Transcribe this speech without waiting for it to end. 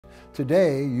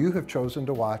Today, you have chosen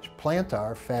to watch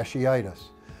plantar fasciitis,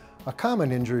 a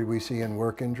common injury we see in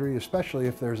work injury, especially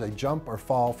if there's a jump or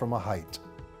fall from a height.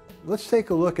 Let's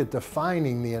take a look at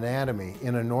defining the anatomy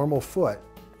in a normal foot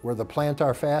where the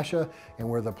plantar fascia and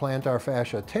where the plantar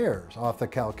fascia tears off the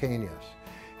calcaneus.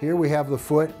 Here we have the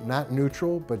foot not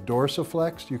neutral but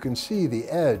dorsiflexed. You can see the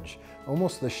edge,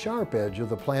 almost the sharp edge of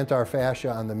the plantar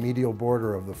fascia on the medial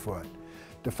border of the foot.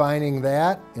 Defining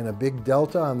that in a big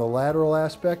delta on the lateral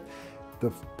aspect,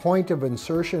 the point of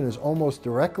insertion is almost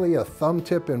directly a thumb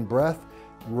tip in breadth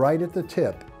right at the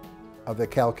tip of the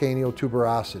calcaneal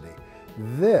tuberosity.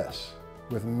 This,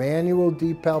 with manual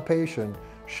deep palpation,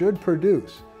 should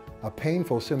produce a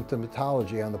painful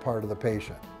symptomatology on the part of the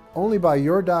patient. Only by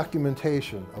your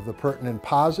documentation of the pertinent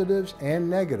positives and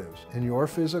negatives in your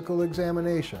physical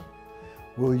examination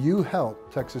will you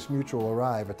help Texas Mutual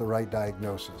arrive at the right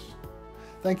diagnosis.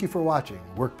 Thank you for watching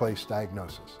Workplace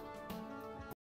Diagnosis.